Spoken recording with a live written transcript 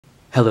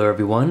Hello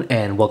everyone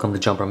and welcome to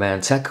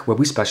Jumperman Tech, where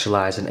we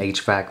specialize in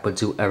HVAC but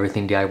do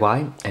everything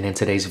DIY. And in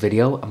today's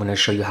video I'm going to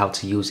show you how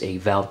to use a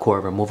valve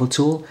core removal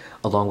tool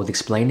along with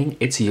explaining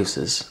its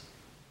uses.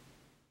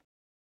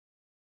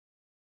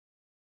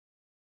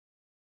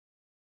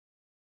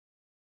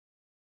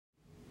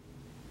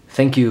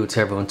 Thank you to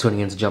everyone tuning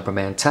into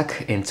Jumperman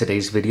Tech. In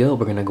today's video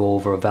we're going to go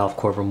over valve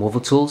core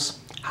removal tools,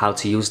 how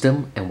to use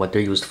them, and what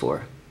they're used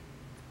for.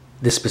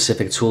 This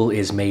specific tool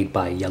is made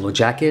by Yellow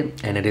Jacket,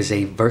 and it is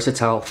a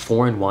versatile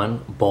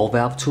 4-in-1 ball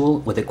valve tool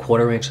with a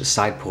 1/4-inch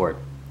side port.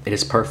 It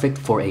is perfect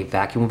for a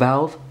vacuum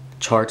valve,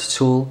 charge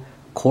tool,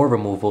 core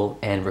removal,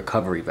 and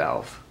recovery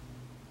valve.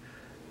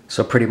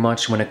 So pretty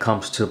much when it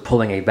comes to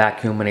pulling a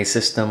vacuum in a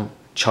system,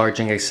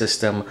 charging a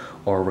system,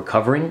 or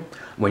recovering,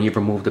 when you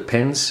remove the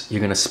pins, you're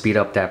going to speed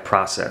up that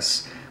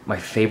process. My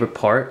favorite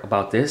part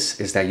about this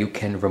is that you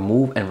can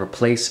remove and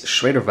replace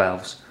Schrader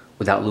valves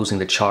without losing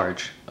the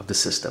charge of the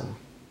system.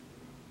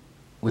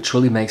 What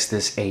truly makes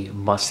this a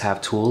must-have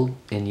tool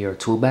in your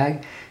tool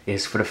bag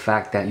is for the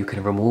fact that you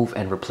can remove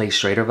and replace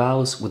Schrader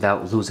valves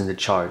without losing the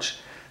charge.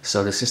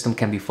 So the system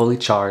can be fully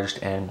charged,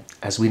 and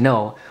as we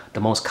know, the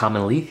most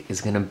common leak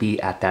is going to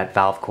be at that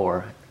valve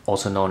core,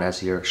 also known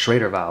as your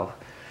Schrader valve.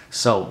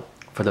 So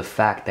for the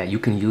fact that you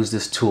can use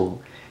this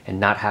tool and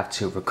not have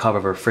to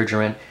recover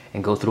refrigerant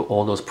and go through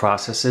all those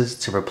processes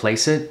to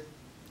replace it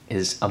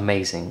is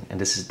amazing, and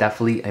this is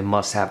definitely a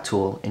must-have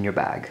tool in your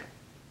bag.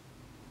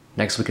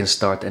 Next, we can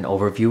start an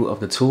overview of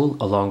the tool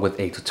along with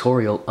a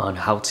tutorial on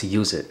how to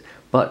use it.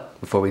 But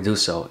before we do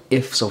so,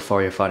 if so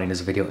far you're finding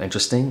this video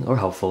interesting or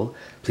helpful,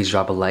 please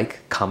drop a like,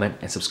 comment,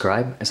 and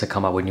subscribe as I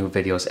come out with new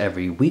videos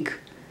every week.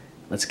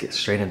 Let's get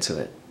straight into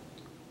it.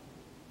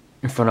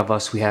 In front of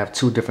us, we have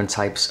two different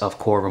types of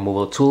core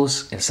removal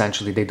tools.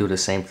 Essentially, they do the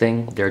same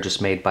thing. They're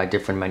just made by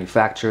different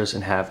manufacturers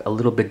and have a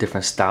little bit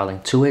different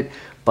styling to it,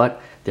 but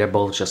they're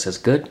both just as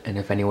good. And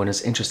if anyone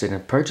is interested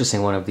in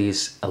purchasing one of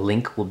these, a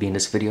link will be in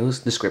this video's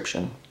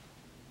description.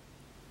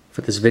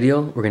 For this video,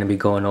 we're going to be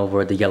going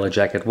over the Yellow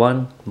Jacket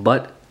one,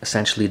 but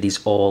essentially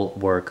these all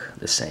work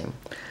the same.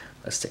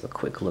 Let's take a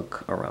quick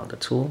look around the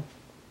tool.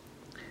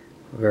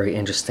 Very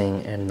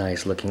interesting and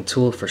nice looking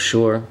tool for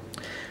sure.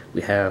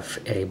 We have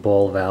a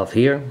ball valve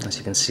here. As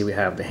you can see, we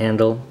have the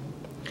handle.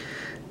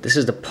 This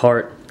is the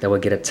part that will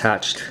get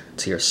attached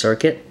to your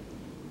circuit.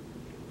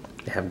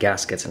 They have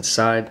gaskets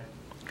inside.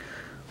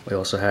 We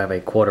also have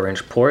a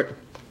 1/4-inch port.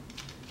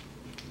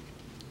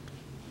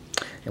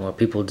 And what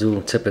people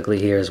do typically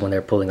here is when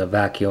they're pulling a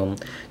vacuum,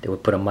 they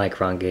would put a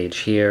micron gauge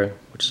here,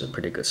 which is a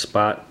pretty good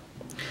spot.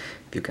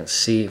 If you can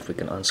see, if we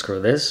can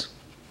unscrew this,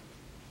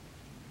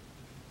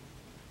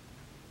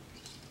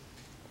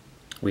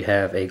 we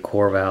have a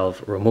core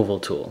valve removal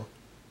tool.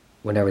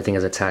 When everything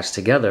is attached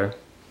together,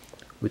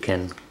 we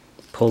can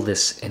pull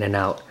this in and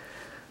out.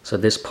 So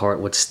this part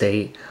would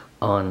stay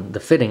on the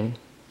fitting,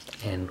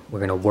 and we're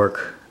going to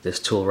work this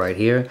tool right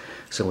here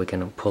so we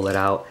can pull it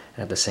out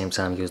and at the same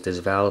time use this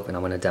valve, and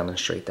I'm going to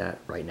demonstrate that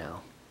right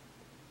now.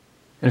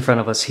 In front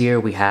of us here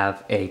we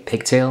have a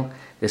pigtail.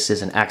 This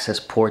is an access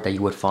port that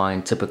you would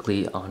find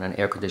typically on an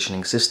air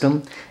conditioning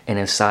system, and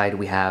inside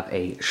we have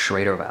a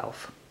Schrader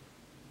valve.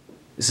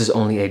 This is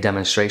only a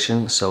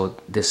demonstration, so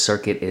this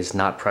circuit is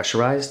not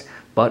pressurized,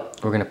 but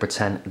we're going to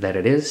pretend that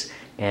it is.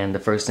 And the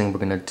first thing we're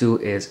going to do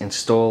is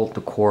install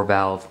the core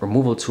valve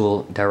removal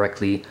tool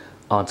directly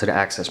onto the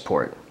access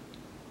port.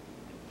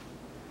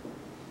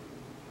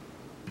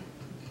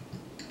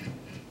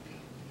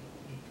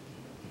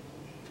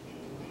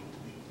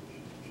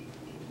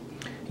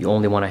 You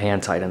only want to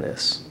hand tighten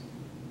this.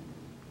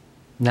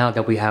 Now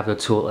that we have the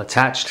tool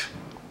attached,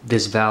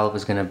 this valve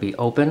is going to be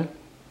open.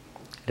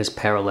 It is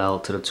parallel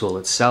to the tool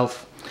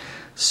itself.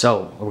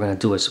 So what we're going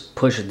to do is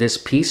push this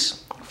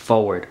piece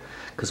forward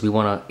because we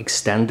want to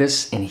extend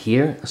this in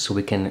here so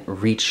we can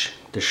reach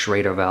the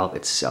Schrader valve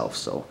itself.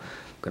 So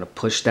I'm going to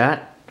push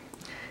that,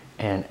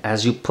 and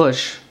as you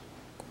push,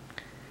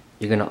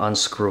 you're going to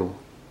unscrew.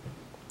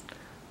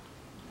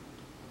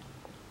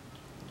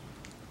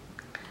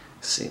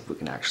 See if we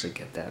can actually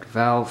get that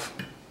valve.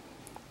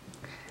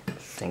 I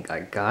think I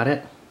got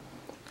it.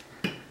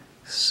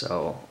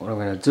 So what I'm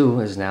going to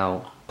do is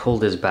now pull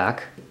this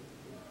back,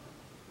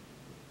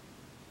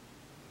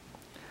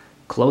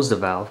 close the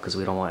valve because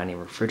we don't want any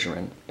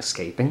refrigerant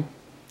escaping,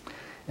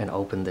 and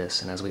open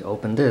this. And as we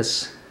open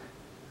this,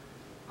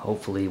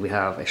 hopefully we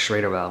have a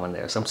Schrader valve in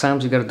there.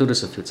 Sometimes you got to do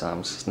this a few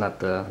times. It's not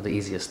the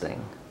easiest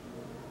thing.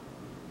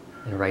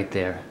 And right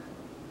there.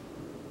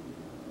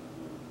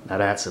 Now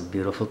that's a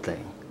beautiful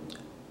thing.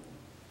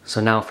 So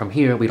now from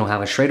here, we don't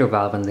have a Schrader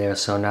valve in there,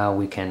 so now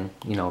we can,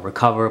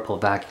 recover, pull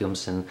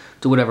vacuums, and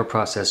do whatever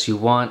process you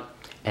want,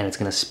 and it's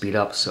going to speed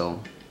up. So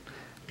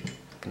we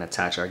can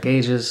attach our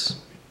gauges.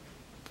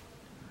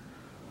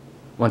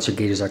 Once your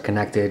gauges are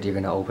connected, you're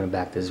going to open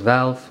back this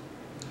valve,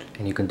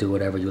 and you can do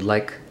whatever you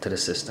like to the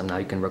system. Now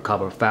you can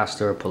recover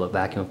faster, pull a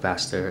vacuum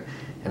faster,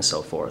 and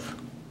so forth.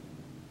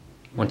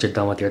 Once you're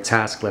done with your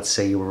task, let's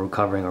say you were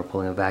recovering or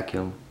pulling a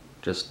vacuum,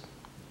 just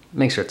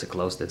make sure to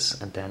close this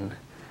and then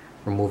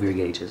remove your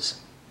gauges.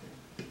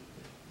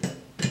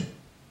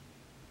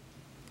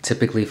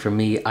 Typically for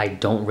me, I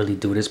don't really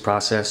do this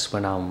process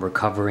when I'm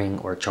recovering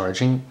or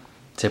charging.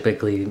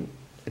 Typically,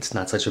 it's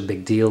not such a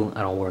big deal.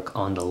 I don't work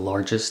on the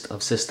largest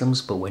of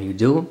systems, but when you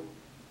do,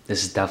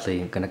 this is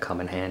definitely gonna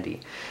come in handy.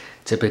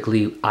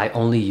 Typically, I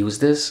only use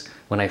this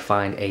when I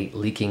find a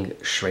leaking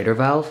Schrader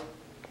valve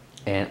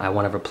and I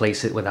want to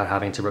replace it without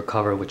having to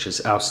recover, which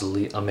is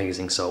absolutely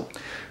amazing. So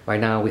right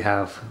now we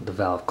have the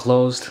valve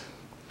closed.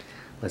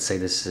 Let's say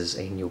this is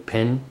a new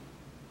pin,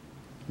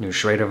 new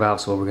Schrader valve.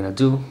 So what we're gonna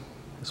do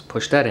is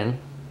push that in,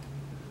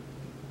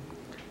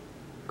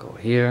 go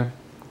here,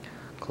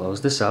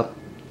 close this up,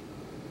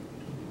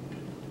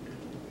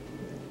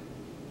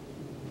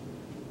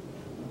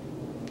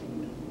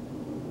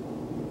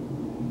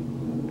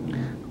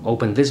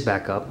 open this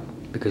back up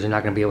because you're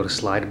not going to be able to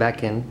slide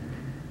back in,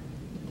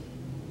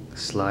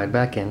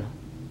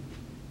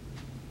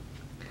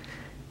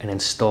 and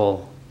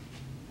install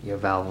your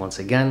valve once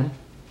again.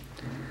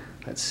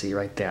 Let's see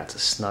right there, it's a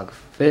snug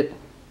fit,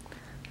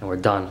 and we're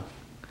done.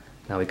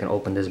 Now we can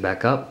open this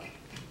back up,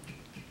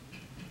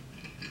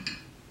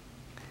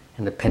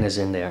 and the pin is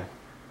in there.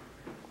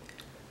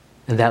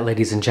 And that,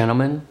 ladies and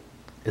gentlemen,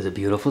 is a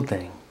beautiful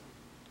thing.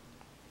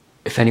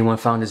 If anyone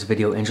found this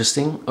video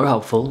interesting or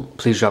helpful,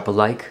 please drop a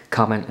like,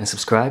 comment, and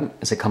subscribe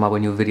as I come out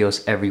with new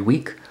videos every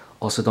week.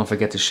 Also, don't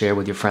forget to share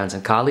with your friends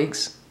and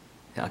colleagues.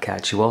 I'll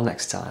catch you all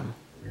next time.